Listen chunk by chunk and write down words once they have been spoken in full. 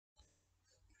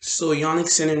So Jannik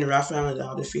Sinner and Rafael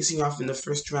Nadal, they're facing off in the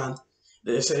first round,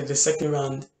 the second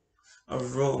round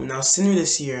of Rome. Now Sinner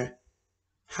this year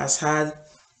has had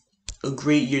a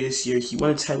great year this year. He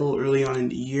won a title early on in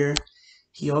the year.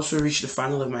 He also reached the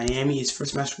final of Miami, his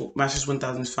first Masters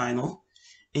 1000 final,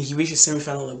 and he reached the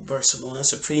semifinal of Barcelona.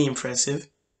 So pretty impressive.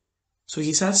 So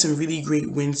he's had some really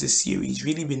great wins this year. He's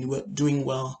really been doing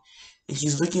well, and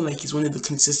he's looking like he's one of the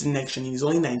consistent next gen. He's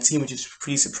only 19, which is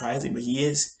pretty surprising, but he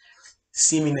is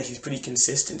seeming that he's pretty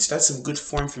consistent. So that's some good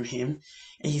form from him.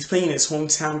 And he's playing in his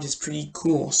hometown, which is pretty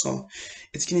cool. So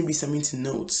it's going to be something to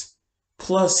note.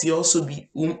 Plus, he also beat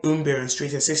Umber in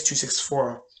straight at 6-2,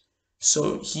 6-4.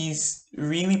 So he's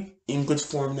really in good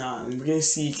form now. And we're going to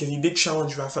see, because he did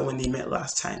challenge Rafa when they met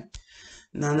last time.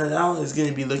 Now, Nadal is going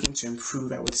to be looking to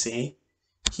improve, I would say.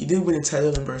 He did win a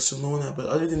title in Barcelona, but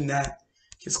other than that,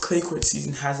 his clay court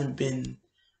season hasn't been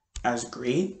as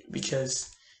great because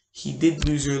he did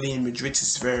lose early in Madrid to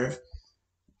Zverev,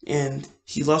 and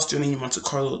he lost early in Monte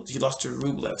Carlo. He lost to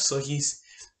Rublev, so he's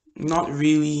not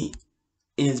really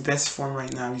in his best form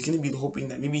right now. He's going to be hoping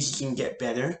that maybe he can get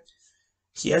better.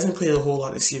 He hasn't played a whole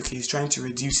lot this year because he's trying to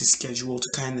reduce his schedule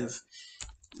to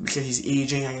because he's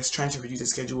aging, I guess, trying to reduce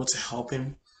his schedule to help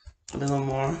him a little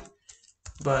more.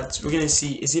 But we're going to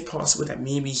see, is it possible that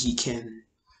maybe he can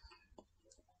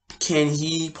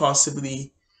he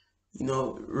possibly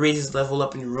raise his level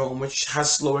up in Rome, which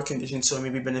has slower conditions, so it may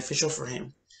be beneficial for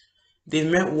him. They've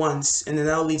met once, and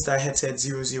Nadal leads that head-to-head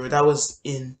 0-0. That was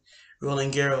in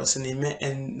Roland Garros, and they met,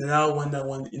 and Nadal won that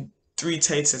one in 3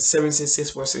 tight sets,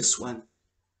 7-6, 6-4, 6-1.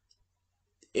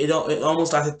 It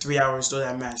almost lasted 3 hours, though,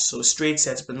 that match. So straight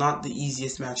sets, but not the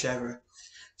easiest match ever.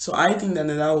 So I think that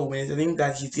Nadal will win. I think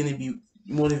that he's going to be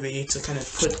motivated to kind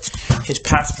of put his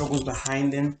past struggles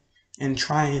behind him and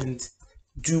try and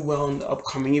do well in the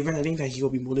upcoming event. I think that he will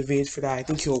be motivated for that. I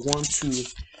think he'll want to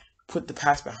put the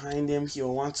past behind him.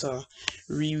 He'll want to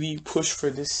really push for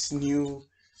this new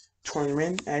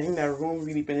tournament. And I think that Rome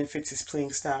really benefits his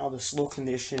playing style. The slow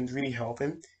conditions really help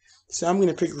him. So I'm going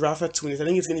to pick Rafa to win this. I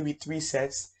think it's going to be 3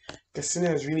 sets because Sinner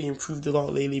has really improved a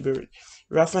lot lately, but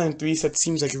Rafa in 3 sets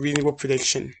seems like a reasonable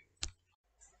prediction.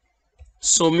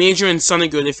 So Major and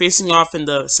Sonego, they're facing off in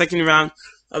the second round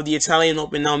of the Italian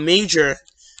Open. Now Major,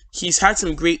 he's had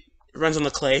some great runs on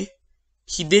the clay.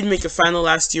 He did make a final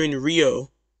last year in Rio.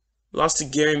 Lost to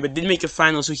Guerin, but did make a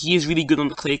final, so he is really good on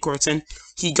the clay courts. And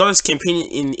he got his campaign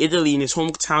in Italy, in his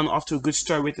hometown, off to a good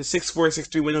start with a 6-4,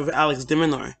 6-3 win over Alex de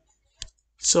Minaur.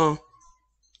 So,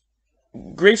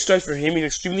 great start for him. He's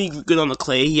extremely good on the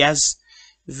clay. He has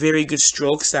very good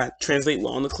strokes that translate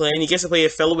well on the clay. And he gets to play a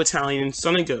fellow Italian in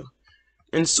Sonego.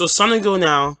 And so Sonego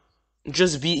now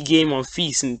just beat Game on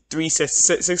Feast in 3 sets,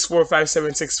 6-4, 5-7,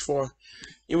 6-4.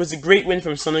 It was a great win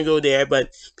from Sonego there,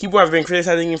 but people have been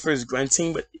criticizing him for his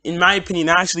grunting. But in my opinion,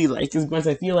 I actually like his grunts.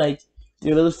 I feel like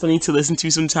they're a little funny to listen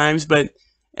to sometimes. But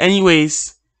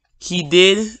anyways, he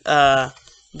did have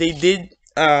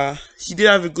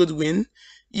a good win.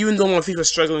 Even though Monfils was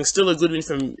struggling, still a good win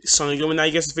from Sonego. And now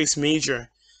he gets to face Major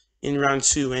in round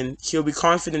 2. And he'll be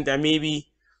confident that maybe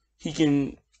he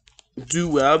can do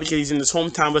well because he's in his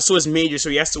hometown, but so is Major, so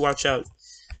he has to watch out.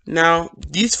 Now,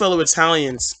 these fellow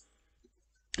Italians,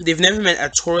 they've never met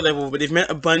at tour level, but they've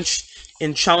met a bunch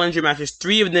in challenger matches.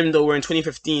 3 of them, though, were in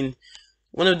 2015.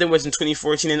 1 of them was in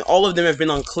 2014, and all of them have been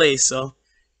on clay, so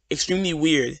extremely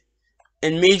weird.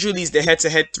 And Major leads the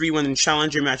head-to-head 3-1 in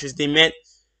challenger matches. They met,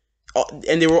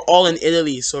 and they were all in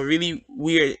Italy, so really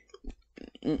weird.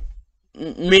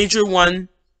 Major won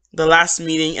the last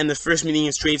meeting and the first meeting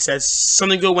in straight sets.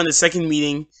 Sonego won the second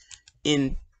meeting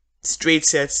in straight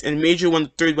sets, and Major won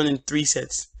the third one in 3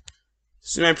 sets.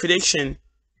 So my prediction,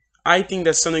 I think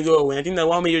that Sonego will win. I think that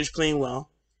while Major is playing well,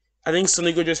 I think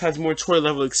Sonego just has more tour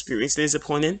level experience than his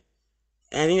opponent,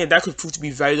 and I think that could prove to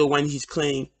be vital when he's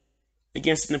playing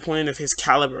against an opponent of his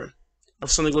caliber, of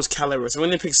Sonego's caliber. So I'm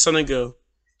going to pick Sonego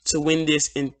to win this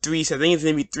in 3 sets. I think it's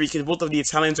going to be 3 because both of the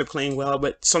Italians are playing well,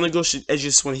 but Sonego should edge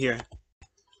this one here.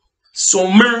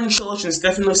 So Marin Cilic and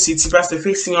Stefano Tsitsipas, they're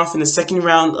facing off in the second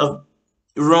round of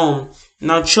Rome.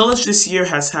 Now Cilic this year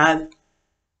has had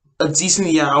a decent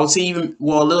year. I would say a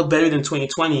little better than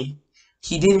 2020.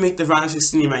 He did make the round of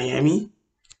 16 in Miami.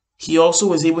 He also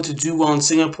was able to do well in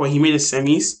Singapore. He made the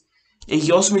semis. And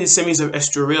he also made the semis of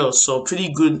Estoril. So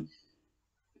pretty good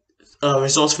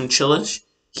results from Cilic.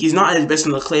 He's not at his best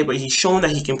on the clay, but he's shown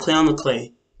that he can play on the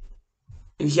clay.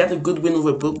 And he had a good win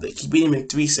over Bublik. He beat him in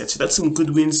 3 sets. So that's some good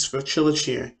wins for Cilic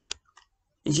here.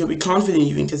 And he'll be confident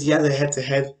even because he had a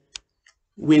head-to-head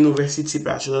win over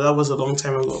Tsitsipas. So that was a long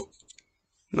time ago.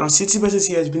 Now, Tsitsipas this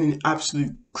year has been in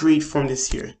absolute great form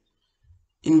this year.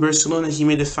 In Barcelona, he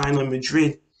made the final in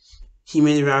Madrid. he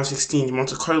made it round 16. In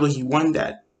Monte Carlo, he won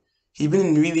that. He's been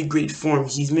in really great form.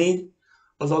 He's made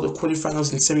a lot of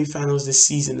quarterfinals and semifinals this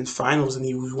season and finals, and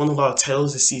he won a lot of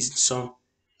titles this season. So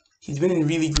he's been in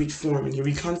really great form, and he'll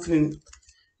be confident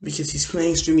because he's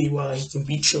playing extremely well. He can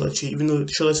beat Cilic, even though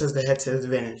Cilic has the head-to-head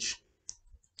advantage.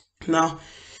 Now,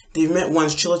 they've met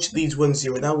once. Cilic leads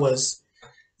 1-0. That was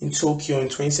in Tokyo in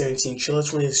 2017.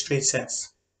 Cilic won his straight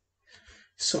sets.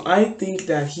 So I think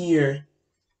that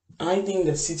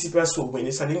Tsitsipas will win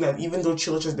this. I think that even though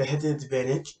Cilic has the head-to-head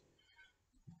advantage,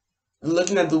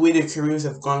 looking at the way their careers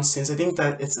have gone since, I think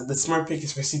that it's the smart pick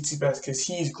is for Tsitsipas because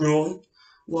he's grown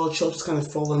while Cilic has kind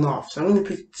of fallen off. So I'm going to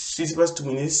pick Tsitsipas to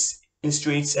win this in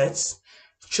straight sets.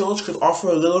 Cilic could offer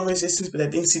a little resistance, but I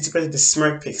think Tsitsipas is the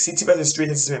smart pick. Tsitsipas in straight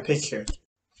sets is my pick here.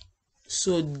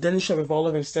 So Denis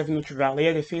Shapovalov and Stefano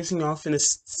Travaglia, they're facing off in the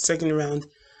second round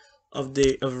of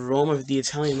Rome of the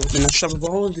Italian Open. Now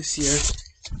Shapovalov this year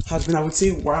has been, I would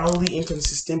say, wildly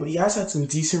inconsistent, but he has had some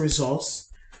decent results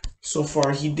so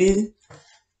far. He did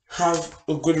have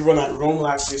a good run at Rome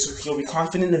last year, so he'll be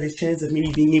confident of his chance of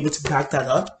maybe being able to back that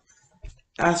up.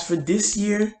 As for this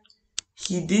year,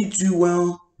 he did do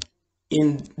well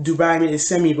in Dubai, made a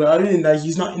semi, but other than that,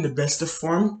 he's not in the best of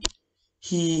form.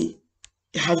 He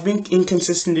has been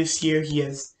inconsistent this year. He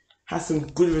has had some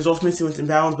good results, missing with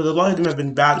imbalance, but a lot of them have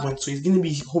been bad ones, so he's going to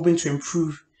be hoping to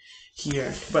improve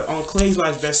here. But on clay, he's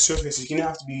not his best surface. He's going to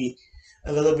have to be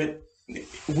a little bit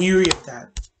weary of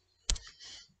that.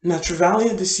 Now,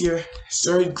 Travaglia this year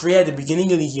started great at the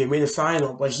beginning of the year, made a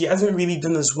final, but he hasn't really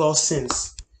done as well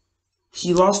since.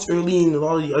 He lost early in a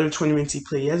lot of the other tournaments he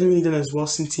played. He hasn't really done as well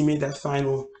since he made that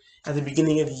final at the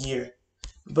beginning of the year.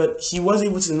 But he was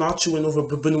able to notch a win over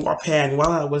Benoit Paire, and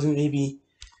while that wasn't maybe...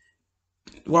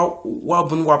 While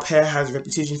Benoit Paire has a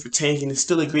reputation for tanking, it's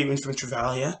still a great win from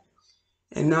Travaglia.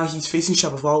 And now he's facing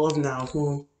Shapovalov now,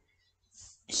 who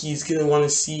he's going to want to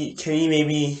see,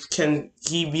 can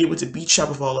he be able to beat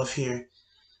Shapovalov here?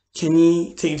 Can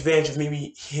he take advantage of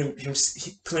maybe him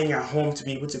playing at home to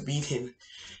be able to beat him?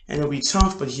 And it'll be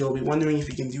tough, but he'll be wondering if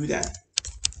he can do that.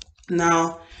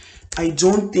 Now, I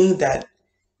don't think that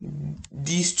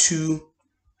these two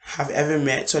have ever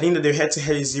met, so I think that their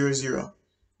head-to-head is 0-0.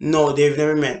 No, they've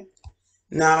never met.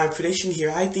 Now, my prediction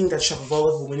here, I think that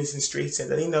Shapovalov will win this in straight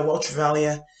sets. I think that while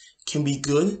Travaglia can be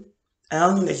good, I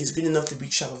don't think that he's good enough to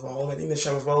beat Shapovalov. I think that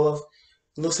Shapovalov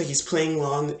looks like he's playing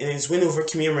well, and his win over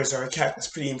Kamil Marzarek was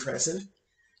pretty impressive.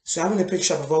 So I'm going to pick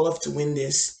Shapovalov to win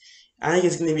this. I think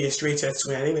it's going to be a straight sets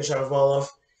win. I think that Shapovalov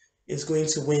is going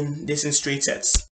to win this in straight sets.